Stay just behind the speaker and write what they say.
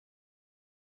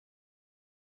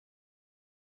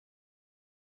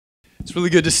It's really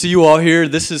good to see you all here.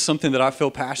 This is something that I feel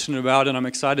passionate about and I'm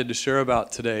excited to share about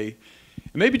today.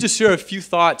 And maybe just share a few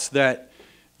thoughts that,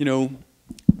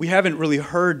 we haven't really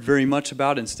heard very much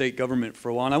about in state government for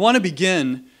a while. And I want to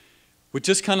begin with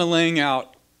just kind of laying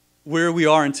out where we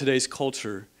are in today's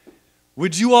culture.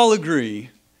 Would you all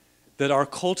agree that our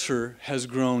culture has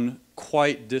grown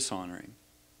quite dishonoring?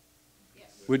 Yes.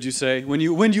 Would you say? When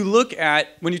you look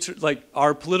at, like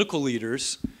our political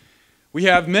leaders, we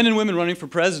have men and women running for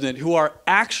president who are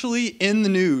actually in the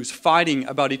news fighting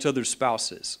about each other's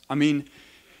spouses. I mean,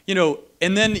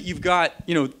 and then you've got,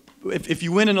 if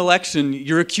you win an election,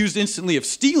 you're accused instantly of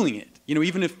stealing it,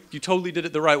 even if you totally did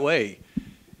it the right way.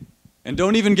 And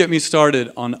don't even get me started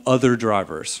on other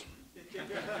drivers,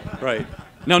 right?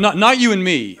 Now, not you and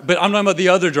me, but I'm talking about the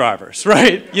other drivers,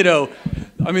 right?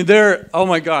 I mean, oh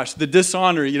my gosh, the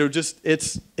dishonor,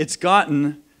 it's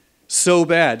gotten so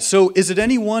bad. So is it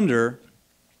any wonder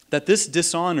that this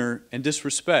dishonor and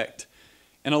disrespect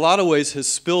in a lot of ways has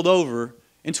spilled over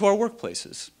into our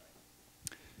workplaces?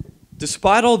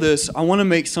 Despite all this, I want to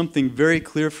make something very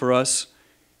clear for us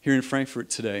here in Frankfort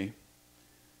today.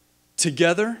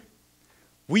 Together,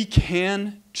 we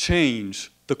can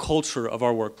change the culture of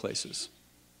our workplaces.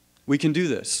 We can do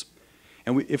this,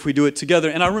 and if we do it together.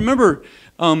 And I remember,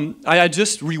 I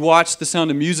just rewatched The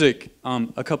Sound of Music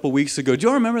a couple weeks ago. Do you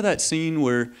all remember that scene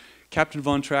where Captain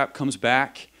Von Trapp comes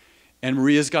back, and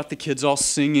Maria's got the kids all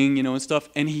singing, and stuff,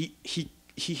 and he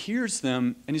hears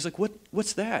them, and he's like,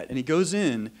 what's that? And he goes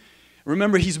in.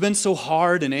 Remember, he's been so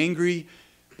hard and angry,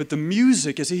 but the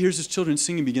music, as he hears his children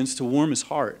singing, begins to warm his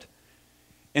heart.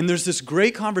 And there's this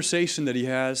great conversation that he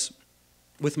has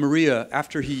with Maria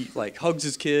after he hugs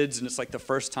his kids, and it's like the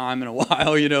first time in a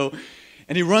while,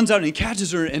 And he runs out and he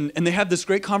catches her, and they have this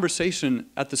great conversation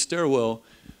at the stairwell.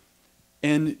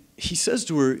 And he says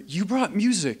to her, "You brought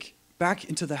music back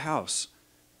into the house.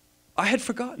 I had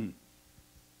forgotten."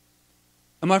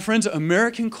 And my friends,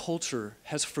 American culture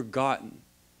has forgotten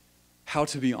how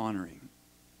to be honoring.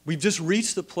 We've just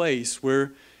reached the place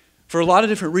where, for a lot of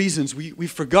different reasons,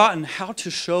 we've forgotten how to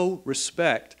show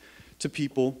respect to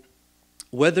people,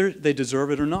 whether they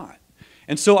deserve it or not.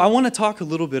 And so I want to talk a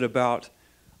little bit about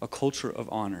a culture of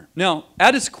honor. Now,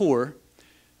 at its core,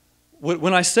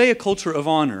 when I say a culture of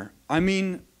honor, I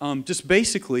mean just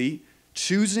basically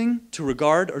choosing to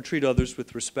regard or treat others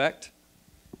with respect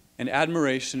and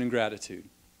admiration and gratitude.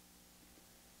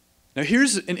 Now,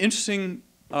 here's an interesting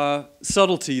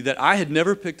subtlety that I had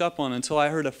never picked up on until I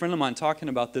heard a friend of mine talking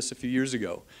about this a few years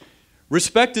ago.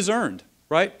 Respect is earned,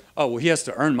 right? Oh, well, he has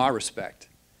to earn my respect.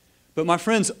 But my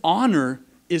friends, honor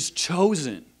is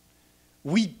chosen.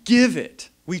 We give it.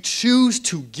 We choose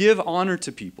to give honor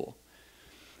to people.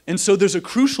 And so there's a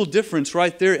crucial difference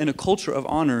right there in a culture of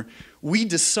honor. We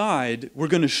decide we're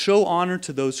going to show honor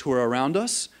to those who are around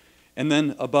us and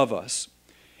then above us.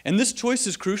 And this choice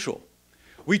is crucial.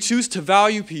 We choose to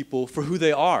value people for who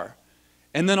they are,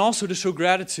 and then also to show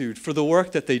gratitude for the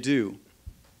work that they do.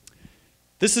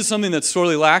 This is something that's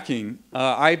sorely lacking.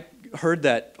 I heard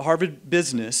that Harvard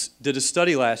Business did a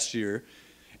study last year,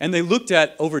 and they looked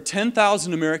at over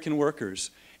 10,000 American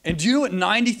workers. And do you know what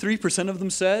 93% of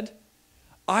them said?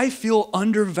 "I feel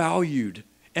undervalued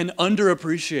and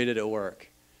underappreciated at work."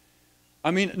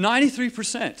 I mean,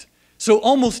 93%. So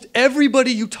almost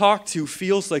everybody you talk to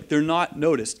feels like they're not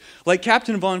noticed. Like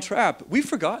Captain Von Trapp, we've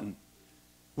forgotten.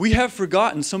 We have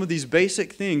forgotten some of these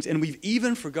basic things, and we've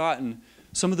even forgotten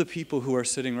some of the people who are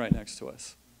sitting right next to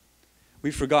us.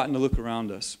 We've forgotten to look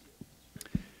around us.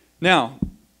 Now,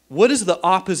 what is the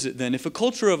opposite then? If a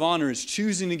culture of honor is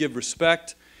choosing to give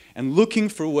respect and looking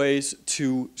for ways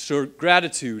to show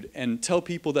gratitude and tell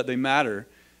people that they matter,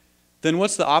 then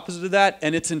what's the opposite of that?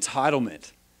 And it's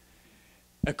entitlement.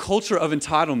 A culture of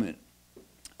entitlement.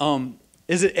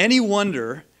 Is it any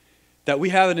wonder that we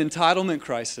have an entitlement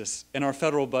crisis in our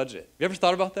federal budget? Have you ever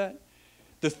thought about that?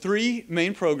 The three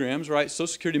main programs, right, Social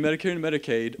Security, Medicare, and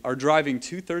Medicaid, are driving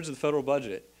 2/3 of the federal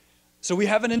budget. So we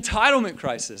have an entitlement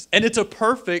crisis, and it's a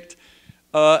perfect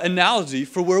analogy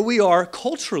for where we are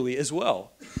culturally as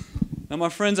well. Now, my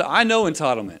friends, I know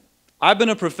entitlement. I've been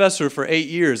a professor for 8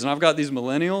 years, and I've got these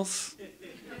millennials.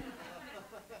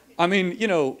 I mean,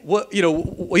 what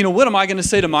am I going to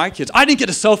say to my kids? I didn't get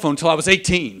a cell phone until I was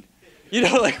 18.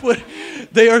 What?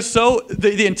 They are so,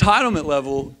 the entitlement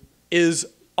level is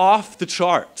off the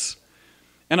charts.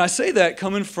 And I say that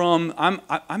coming from,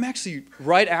 I'm actually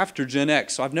right after Gen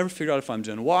X, so I've never figured out if I'm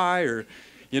Gen Y or,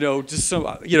 just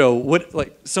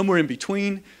somewhere in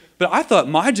between. But I thought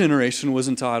my generation was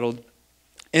entitled.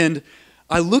 And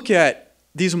I look at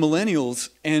these millennials,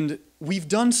 and we've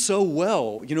done so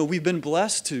well. We've been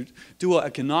blessed to do well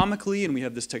economically, and we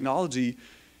have this technology.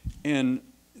 and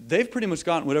they've pretty much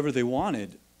gotten whatever they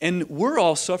wanted, and we're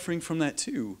all suffering from that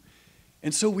too.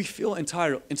 And so we feel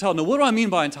entitled. Now, what do I mean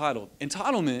by entitled?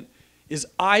 Entitlement is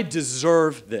I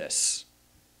deserve this.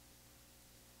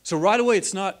 So right away,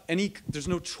 there's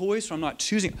no choice, or I'm not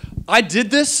choosing. I did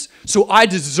this, so I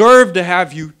deserve to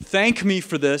have you thank me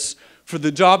for this, for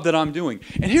the job that I'm doing.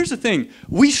 And here's the thing,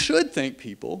 we should thank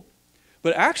people,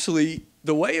 but actually,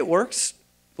 the way it works,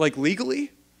 like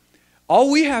legally,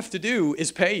 all we have to do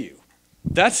is pay you.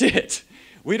 That's it.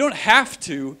 We don't have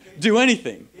to do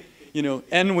anything,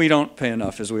 and we don't pay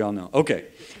enough, as we all know. Okay,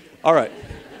 all right.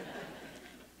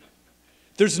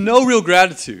 There's no real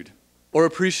gratitude or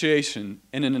appreciation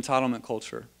in an entitlement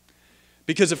culture.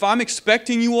 Because if I'm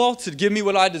expecting you all to give me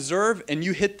what I deserve and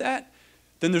you hit that,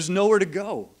 then there's nowhere to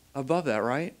go above that,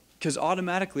 right? Because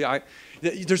automatically,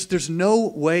 there's no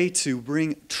way to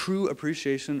bring true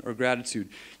appreciation or gratitude.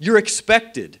 You're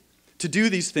expected to do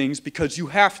these things because you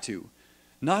have to,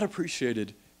 not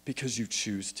appreciated because you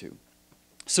choose to.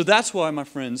 So that's why, my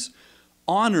friends,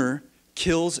 honor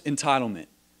kills entitlement.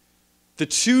 The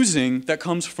choosing that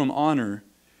comes from honor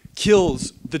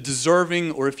kills the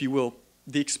deserving, or if you will,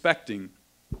 the expecting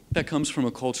that comes from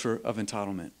a culture of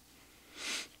entitlement.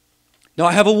 Now,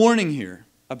 I have a warning here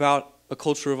about a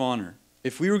culture of honor.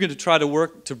 If we were going to try to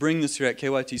work to bring this here at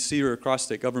KYTC or across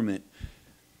state government,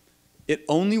 it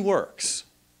only works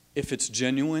if it's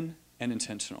genuine and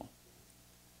intentional.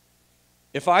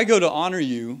 If I go to honor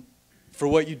you for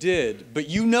what you did, but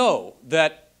you know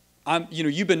that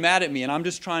you've been mad at me and I'm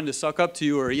just trying to suck up to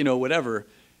you, or whatever,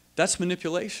 that's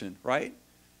manipulation, right?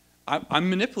 I'm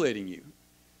manipulating you.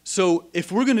 So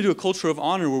if we're going to do a culture of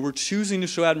honor where we're choosing to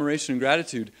show admiration and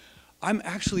gratitude,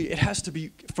 it has to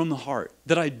be from the heart,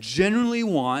 that I genuinely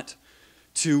want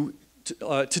to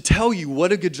tell you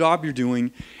what a good job you're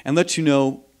doing and let you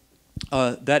know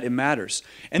that it matters.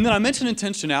 And then I mentioned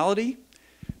intentionality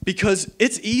because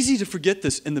it's easy to forget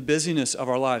this in the busyness of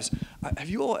our lives. Have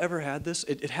you all ever had this?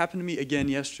 It happened to me again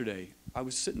yesterday. I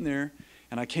was sitting there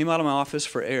and I came out of my office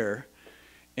for air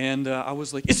and I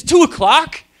was like, it's 2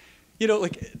 o'clock?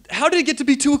 How did it get to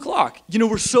be 2 o'clock?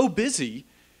 We're so busy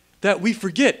that we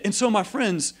forget. And so, my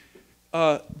friends,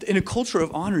 in a culture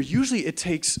of honor, usually it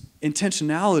takes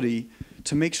intentionality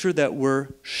to make sure that we're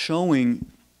showing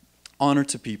honor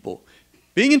to people.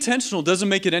 Being intentional doesn't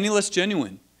make it any less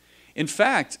genuine. In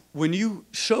fact, when you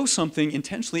show something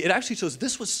intentionally, it actually shows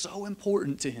this was so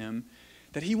important to him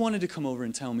that he wanted to come over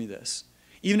and tell me this,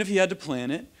 even if he had to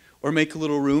plan it or make a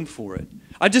little room for it.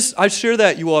 I share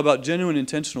that, you all, about genuine and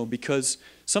intentional, because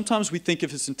sometimes we think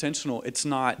if it's intentional, it's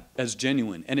not as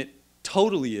genuine, and it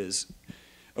totally is,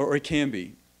 or it can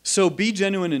be. So be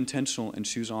genuine and intentional and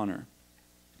choose honor.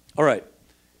 All right,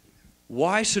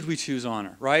 why should we choose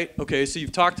honor, right? Okay, so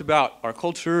you've talked about our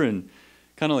culture and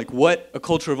kind of like what a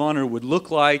culture of honor would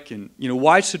look like, and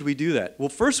why should we do that? Well,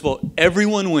 first of all,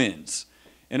 everyone wins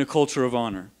in a culture of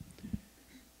honor.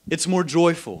 It's more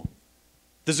joyful.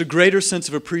 There's a greater sense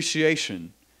of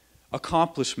appreciation,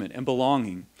 accomplishment, and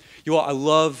belonging. You all, I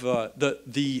love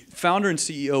the founder and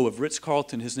CEO of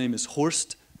Ritz-Carlton. His name is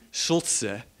Horst Schulze,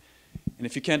 and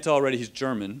if you can't tell already, he's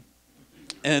German.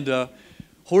 And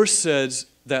Horst says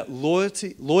that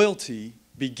loyalty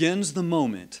begins the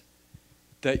moment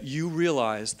that you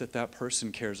realize that that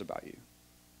person cares about you.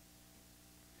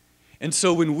 And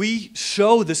so when we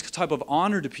show this type of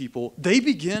honor to people, they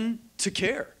begin to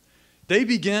care. They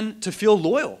begin to feel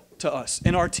loyal to us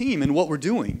and our team and what we're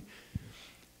doing.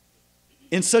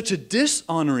 In such a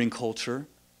dishonoring culture,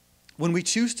 when we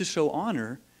choose to show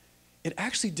honor, it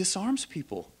actually disarms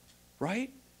people,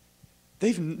 right?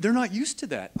 They're not used to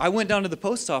that. I went down to the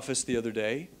post office the other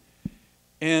day,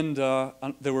 and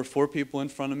there were 4 people in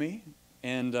front of me.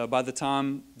 And by the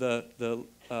time the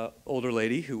older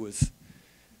lady who was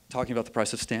talking about the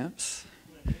price of stamps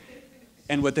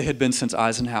and what they had been since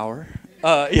Eisenhower,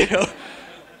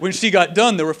 when she got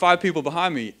done, there were 5 people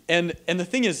behind me. And the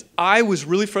thing is, I was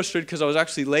really frustrated because I was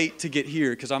actually late to get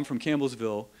here because I'm from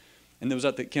Campbellsville, and it was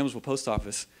at the Campbellsville post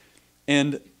office.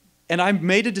 And I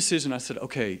made a decision. I said,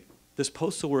 okay, this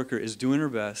postal worker is doing her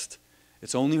best.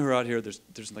 It's only her out here. There's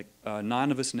like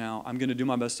 9 of us now. I'm going to do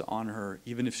my best to honor her,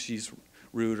 even if she's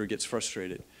rude or gets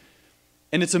frustrated.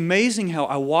 And it's amazing how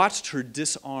I watched her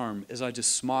disarm as I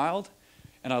just smiled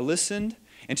and I listened.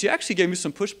 And she actually gave me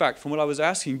some pushback from what I was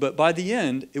asking, but by the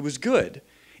end, it was good.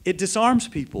 It disarms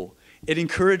people. It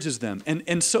encourages them.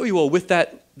 And so you all, with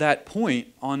that point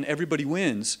on everybody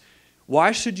wins,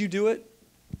 why should you do it?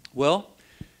 Well,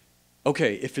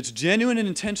 okay, if it's genuine and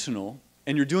intentional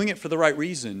and you're doing it for the right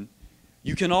reason,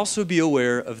 you can also be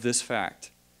aware of this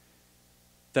fact,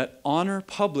 that honor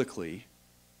publicly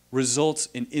results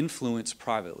in influence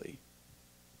privately.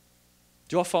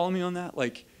 Do you all follow me on that?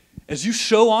 Like, as you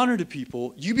show honor to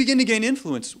people, you begin to gain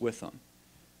influence with them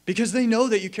because they know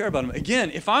that you care about them. Again,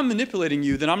 if I'm manipulating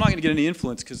you, then I'm not going to get any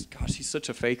influence because, gosh, he's such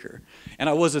a faker. And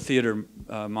I was a theater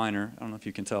minor. I don't know if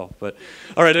you can tell, but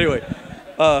all right, anyway.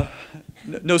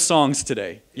 No songs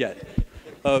today yet.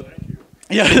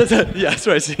 Yeah, that's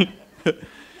right. See?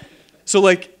 So,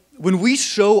 like, when we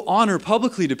show honor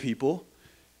publicly to people,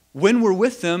 when we're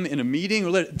with them in a meeting,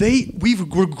 or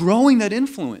we're growing that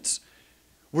influence.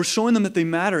 We're showing them that they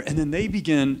matter, and then they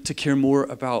begin to care more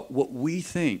about what we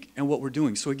think and what we're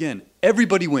doing. So again,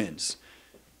 everybody wins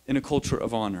in a culture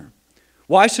of honor.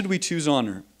 Why should we choose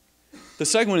honor? The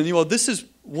second one, and well, this is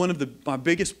one of my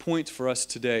biggest points for us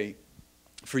today,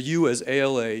 for you as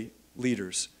ALA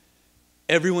leaders.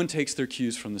 Everyone takes their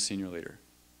cues from the senior leader.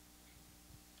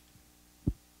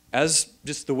 As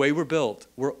just the way we're built,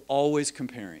 we're always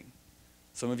comparing.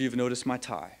 Some of you have noticed my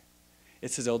tie. It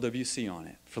says LWC on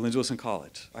it for Lindsey Wilson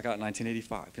College. I got it in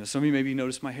 1985. Some of you maybe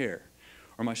noticed my hair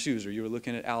or my shoes, or you were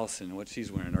looking at Allison and what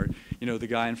she's wearing, or the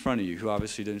guy in front of you who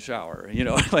obviously didn't shower,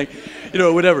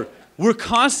 whatever. We're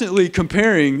constantly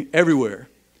comparing everywhere.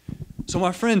 So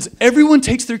my friends, everyone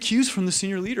takes their cues from the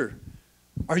senior leader.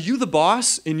 Are you the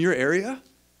boss in your area?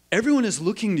 Everyone is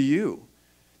looking to you.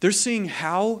 They're seeing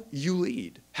how you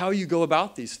lead, how you go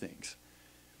about these things.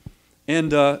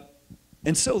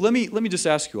 And so let me just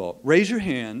ask you all, raise your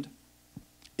hand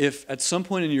if at some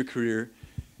point in your career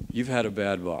you've had a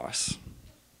bad boss.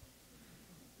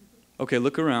 Okay,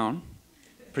 look around.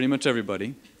 Pretty much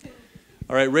everybody.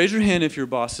 All right, raise your hand if your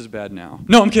boss is bad now.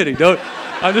 No, I'm kidding. Don't.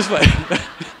 I'm just like.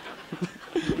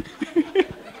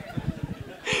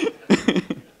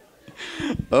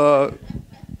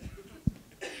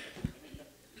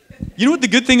 You know what the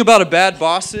good thing about a bad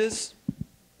boss is?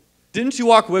 Didn't you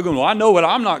walk away going, well, I know what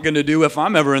I'm not going to do if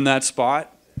I'm ever in that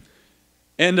spot.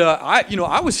 And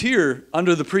I was here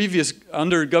under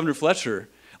Governor Fletcher,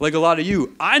 like a lot of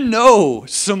you. I know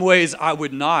some ways I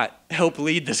would not help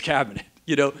lead this cabinet,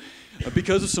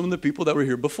 because of some of the people that were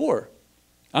here before.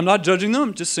 I'm not judging them.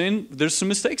 I'm just saying there's some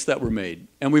mistakes that were made,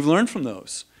 and we've learned from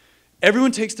those.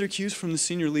 Everyone takes their cues from the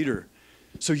senior leader.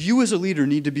 So you as a leader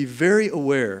need to be very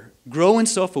aware, grow in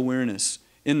self-awareness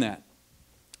in that.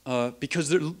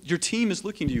 Because your team is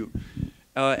looking to you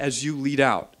as you lead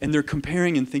out, and they're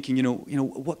comparing and thinking,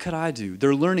 what could I do?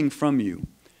 They're learning from you.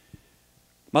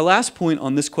 My last point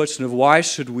on this question of why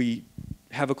should we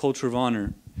have a culture of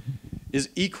honor is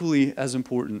equally as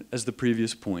important as the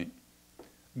previous point.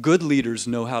 Good leaders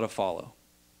know how to follow.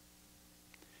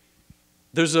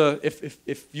 There's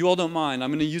if you all don't mind, I'm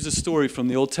going to use a story from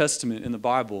the Old Testament in the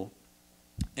Bible,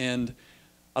 and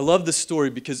I love this story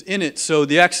because in it, so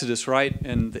the Exodus, right,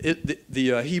 and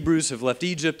the Hebrews have left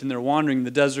Egypt and they're wandering in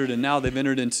the desert, and now they've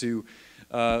entered into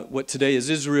what today is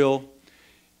Israel.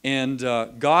 And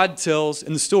God tells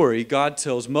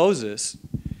Moses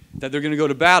that they're going to go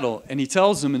to battle, and he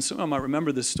tells them, and some of them might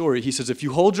remember this story, he says, if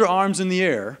you hold your arms in the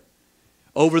air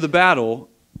over the battle,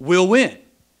 we'll win.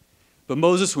 But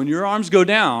Moses, when your arms go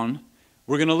down,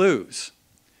 we're going to lose.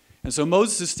 And so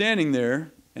Moses is standing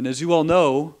there, and as you all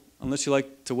know, unless you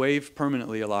like to wave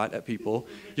permanently a lot at people,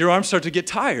 your arms start to get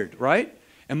tired, right?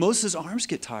 And Moses' arms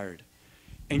get tired.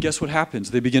 And guess what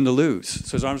happens? They begin to lose.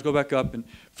 So his arms go back up. And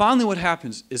finally what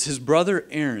happens is his brother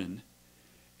Aaron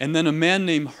and then a man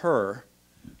named Hur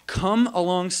come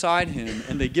alongside him,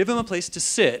 and they give him a place to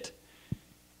sit,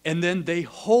 and then they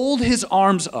hold his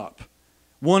arms up,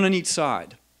 one on each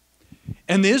side.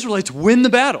 And the Israelites win the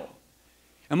battle.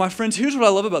 And my friends, here's what I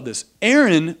love about this.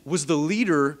 Aaron was the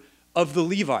leader of the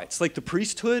Levites, like the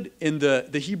priesthood in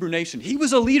the Hebrew nation. He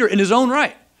was a leader in his own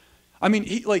right. I mean,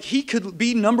 he could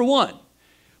be number one.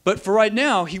 But for right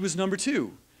now, he was number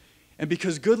two. And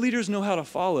because good leaders know how to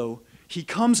follow, he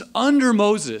comes under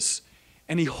Moses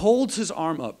and he holds his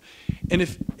arm up.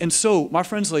 And so, my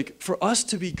friends, for us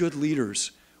to be good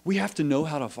leaders, we have to know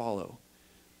how to follow.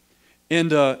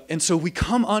 And so we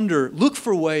look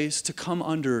for ways to come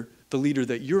under the leader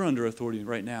that you're under authority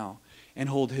right now and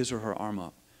hold his or her arm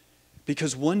up.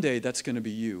 Because one day that's going to be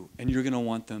you, and you're going to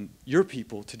want your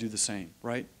people, to do the same,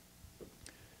 right?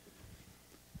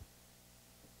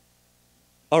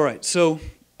 All right, so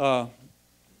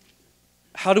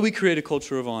how do we create a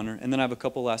culture of honor? And then I have a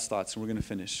couple last thoughts, and we're going to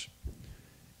finish.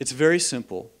 It's very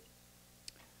simple.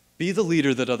 Be the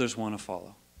leader that others want to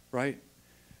follow, right?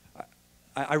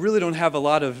 I really don't have a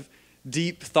lot of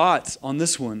deep thoughts on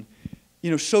this one.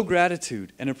 Show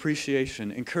gratitude and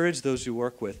appreciation. Encourage those you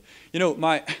work with.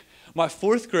 My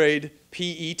fourth grade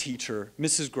PE teacher,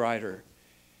 Mrs. Grider,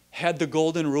 had the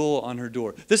golden rule on her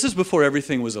door. This is before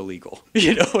everything was illegal.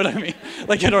 You know what I mean?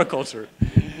 Like in our culture.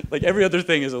 Like every other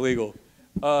thing is illegal.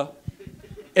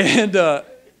 And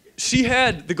she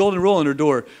had the golden rule on her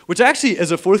door, which actually,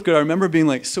 as a fourth grader, I remember being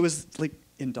like, so is like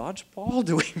in dodgeball,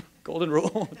 do we golden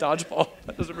rule, dodgeball?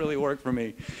 That doesn't really work for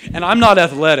me. And I'm not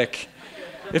athletic,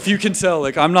 if you can tell.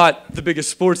 Like, I'm not the biggest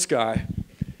sports guy.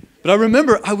 But I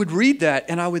remember I would read that,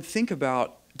 and I would think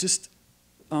about just,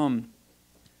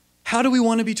 how do we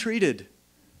want to be treated?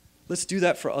 Let's do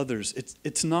that for others.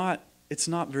 It's not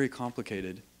very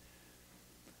complicated.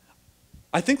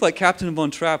 I think, like Captain Von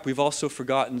Trapp, we've also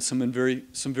forgotten some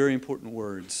very important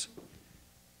words.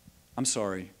 I'm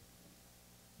sorry.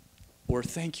 Or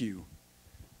thank you.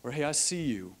 Or hey, I see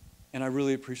you, and I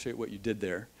really appreciate what you did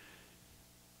there.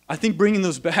 I think bringing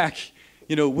those back,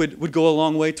 would go a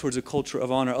long way towards a culture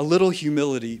of honor. A little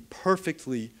humility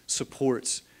perfectly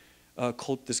supports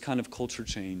this kind of culture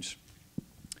change.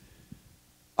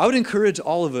 I would encourage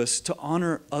all of us to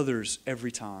honor others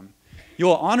every time.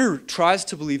 Honor tries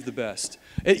to believe the best.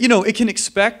 It can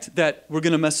expect that we're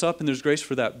going to mess up, and there's grace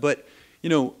for that. But,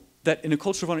 that in a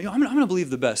culture of honor, I'm going to believe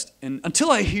the best. And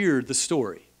until I hear the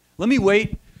story, let me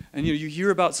wait. And, you hear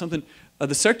about something.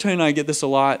 The secretary and I get this a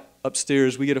lot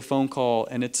upstairs. We get a phone call,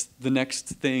 and it's the next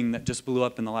thing that just blew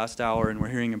up in the last hour, and we're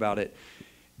hearing about it.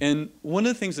 And one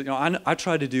of the things that I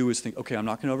try to do is think, okay, I'm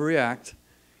not going to overreact,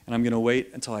 and I'm going to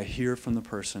wait until I hear from the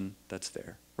person that's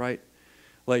there, right?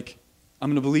 Like, I'm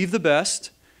going to believe the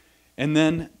best, and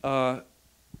then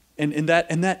and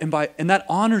that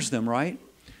honors them, right?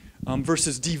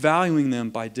 Versus devaluing them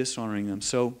by dishonoring them.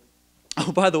 So,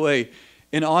 oh, by the way,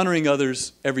 in honoring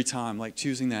others every time, like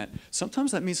choosing that,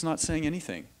 sometimes that means not saying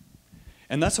anything,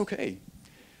 and that's okay,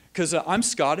 because I'm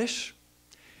Scottish.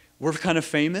 We're kind of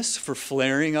famous for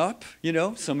flaring up.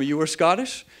 Some of you are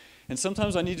Scottish, and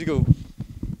sometimes I need to go.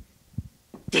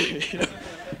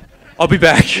 I'll be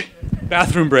back.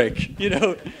 Bathroom break,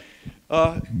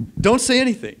 Don't say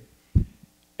anything.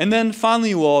 And then finally,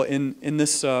 you all, in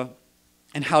this, and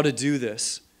how to do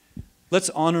this, let's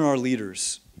honor our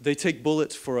leaders. They take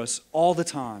bullets for us all the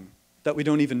time that we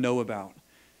don't even know about.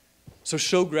 So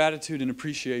show gratitude and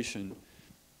appreciation.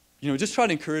 Just try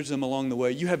to encourage them along the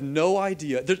way. You have no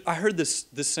idea. I heard this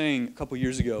saying a couple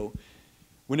years ago.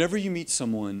 Whenever you meet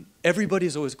someone,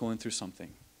 everybody's always going through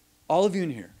something. All of you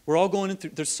in here, we're all going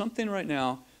through. There's something right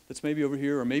now that's maybe over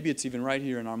here, or maybe it's even right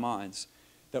here in our minds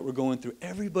that we're going through.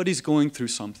 Everybody's going through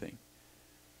something.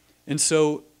 And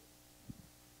so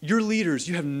your leaders,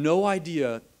 you have no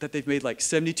idea that they've made like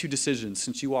 72 decisions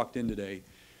since you walked in today.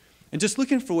 And just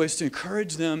looking for ways to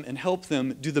encourage them and help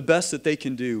them do the best that they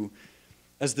can do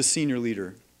as the senior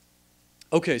leader.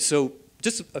 Okay, so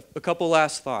just a couple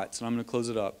last thoughts, and I'm going to close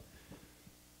it up.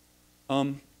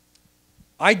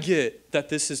 I get that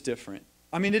this is different.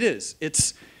 I mean, it is.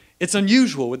 It's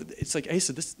unusual. It's like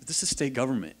Asa, this is state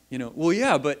government. Well,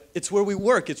 yeah, but it's where we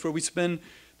work. It's where we spend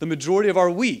the majority of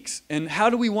our weeks. And how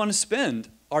do we want to spend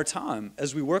our time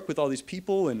as we work with all these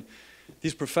people and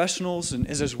these professionals, and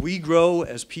as we grow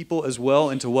as people as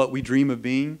well into what we dream of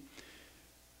being?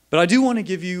 But I do want to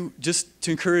give you, just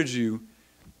to encourage you,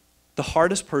 the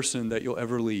hardest person that you'll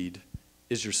ever lead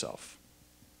is yourself.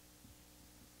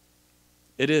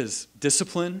 It is.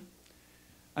 Discipline.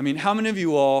 I mean, how many of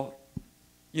you all,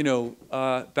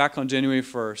 back on January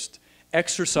 1st,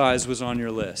 exercise was on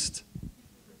your list,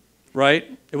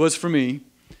 right? It was for me.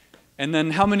 And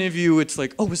then how many of you, it's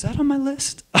like, oh, was that on my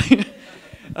list?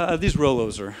 These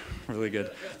Rolos are really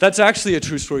good. That's actually a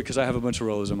true story, because I have a bunch of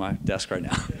Rolos on my desk right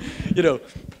now.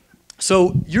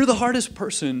 So you're the hardest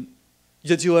person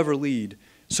that you'll ever lead.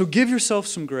 So give yourself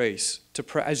some grace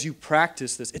as you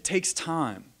practice this. It takes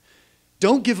time.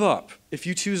 Don't give up if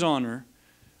you choose honor,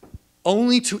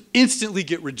 only to instantly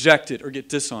get rejected or get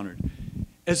dishonored.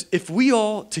 As if we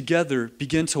all together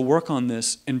begin to work on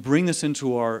this and bring this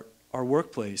into our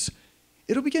workplace,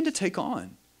 it'll begin to take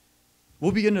on.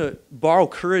 We'll begin to borrow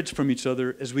courage from each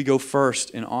other as we go first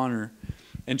in honor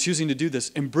and choosing to do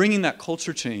this and bringing that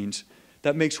culture change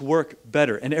that makes work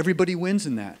better. And everybody wins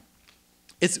in that.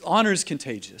 Honor is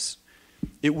contagious.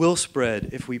 It will spread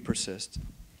if we persist.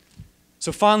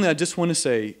 So finally, I just want to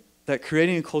say that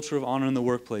creating a culture of honor in the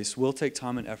workplace will take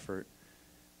time and effort,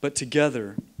 but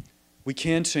together we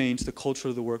can change the culture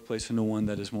of the workplace into one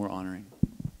that is more honoring.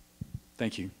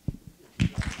 Thank you.